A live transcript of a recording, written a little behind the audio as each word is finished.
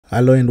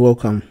Hello and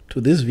welcome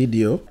to this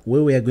video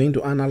where we are going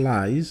to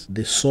analyze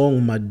the song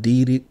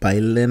Madiri by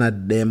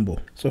Leonard Dembo.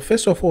 So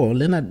first of all,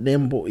 Leonard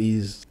Dembo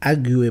is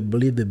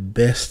arguably the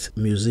best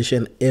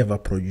musician ever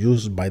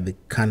produced by the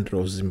country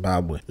of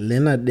Zimbabwe.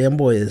 Leonard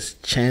Dembo has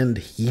churned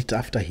hit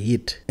after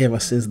hit ever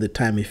since the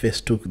time he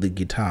first took the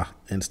guitar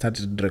and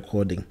started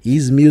recording.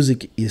 His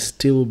music is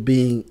still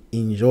being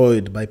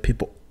enjoyed by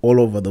people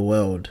all over the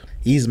world.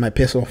 He's my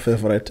personal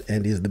favorite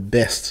and he's the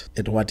best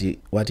at what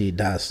he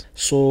does.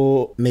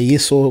 So may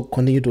his soul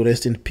continue to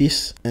rest in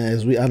peace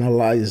as we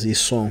analyze his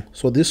song.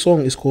 So this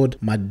song is called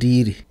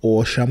Madiri,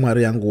 or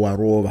Shamwari Yangu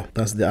Warova.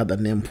 That's the other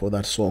name for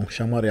that song,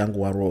 Shamwari Yangu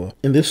Warova.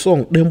 In this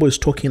song, Dembo is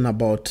talking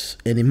about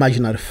an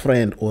imaginary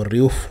friend or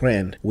real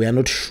friend. We are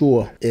not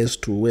sure as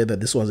to whether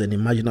this was an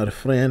imaginary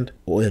friend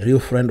or a real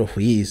friend of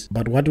his,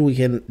 but what we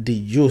can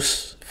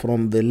deduce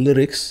from the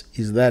lyrics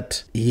is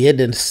that he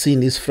hadn't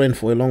seen his friend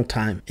for a long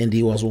time and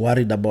he was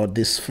worried about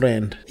this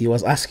friend. He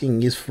was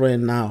asking his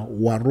friend now,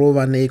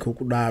 Warova nei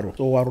kukudaro.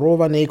 So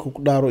Warova nei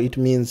kukudaro, it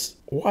means,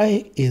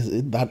 why is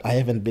it that I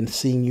haven't been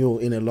seeing you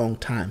in a long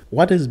time?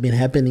 What has been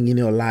happening in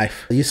your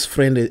life? His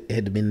friend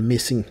had been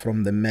missing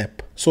from the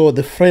map. So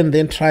the friend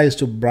then tries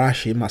to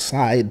brush him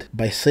aside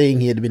by saying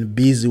he had been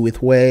busy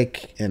with work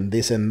and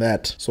this and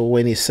that. So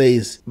when he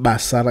says,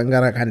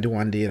 Basarangara kandi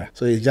wandira,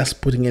 so he's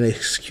just putting an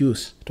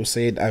excuse to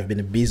say it, I've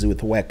been busy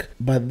with work.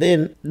 But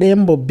then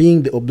Dembo,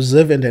 being the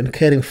observant and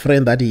caring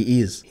friend that he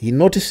is, he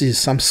notices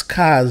some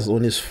scars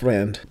on his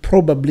friend.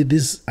 Probably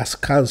these are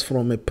scars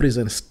from a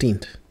prison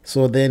stint.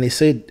 So then he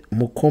said,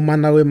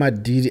 Mukomana we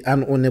Madiri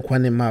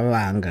anonekwane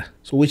mavanga.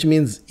 So which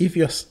means if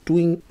you're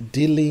doing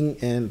dealing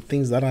and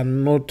things that are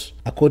not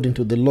according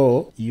to the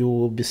law, you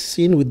will be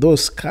seen with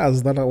those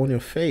scars that are on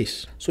your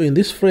face. So in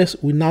this phrase,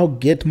 we now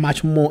get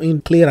much more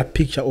in clearer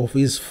picture of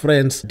his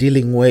friend's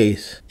dealing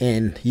ways,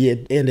 and he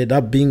had ended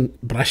up being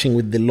brushing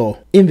with the law.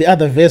 In the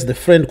other verse, the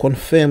friend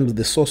confirms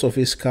the source of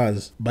his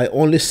scars by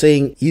only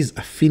saying his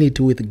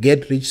affinity with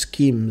get-rich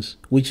schemes,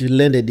 which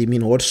landed him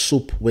in hot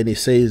soup when he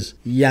says,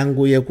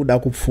 Yangu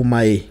yekuda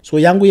kupfumai. So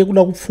Yangu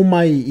yekuda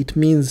kupfumai, it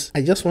means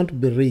I just want to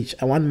be rich.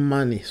 I want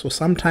money. So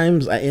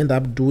sometimes I end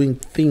up doing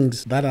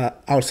things that are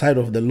outside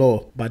of the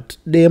law. But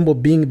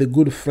Dembo, being the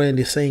good friend,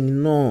 is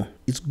saying, no,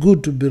 it's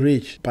good to be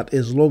rich, but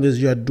as long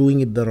as you are doing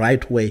it the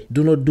right way.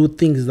 Do not do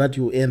things that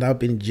you end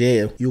up in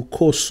jail. You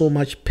cause so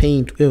much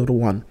pain to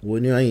everyone.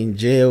 When you are in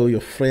jail, your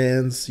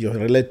friends, your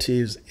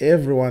relatives,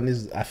 everyone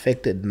is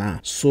affected now.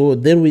 So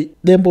then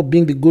Dembo,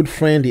 being the good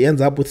friend, he ends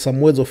up with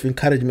some words of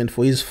encouragement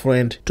for his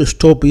friend to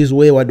stop his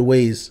wayward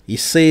ways. He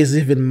says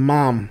even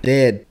mom,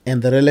 dad,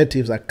 and the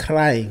relatives are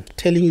crying,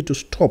 telling you to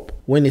stop.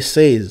 When he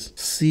says,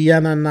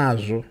 Siyana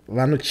nazo,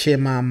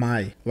 vanochema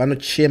amai,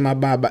 vanochema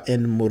baba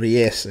and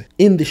muriese.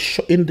 In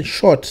the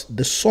short,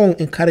 the song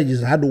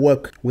encourages hard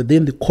work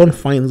within the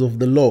confines of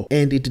the law,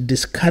 and it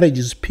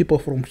discourages people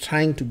from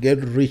trying to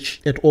get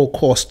rich at all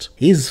costs.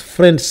 His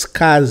friend's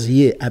scars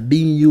here are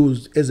being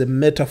used as a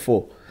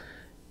metaphor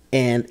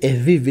and a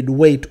vivid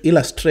way to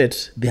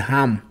illustrate the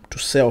harm to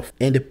self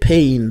and the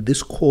pain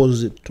this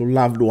causes to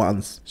loved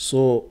ones.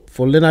 So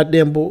for Leonard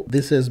Dembo,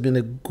 this has been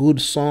a good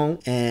song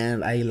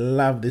and I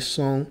love this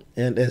song.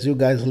 And as you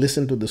guys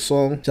listen to the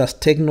song, just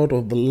take note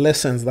of the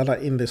lessons that are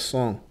in the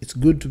song. It's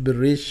good to be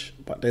rich,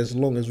 but as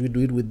long as we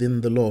do it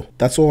within the law.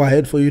 That's all I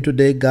had for you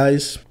today,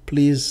 guys.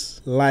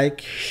 Please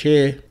like,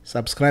 share,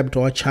 subscribe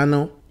to our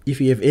channel. If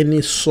you have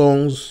any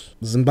songs,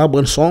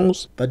 Zimbabwean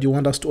songs, that you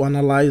want us to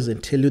analyze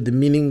and tell you the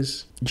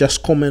meanings,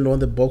 just comment on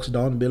the box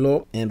down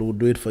below and we'll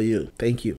do it for you. Thank you.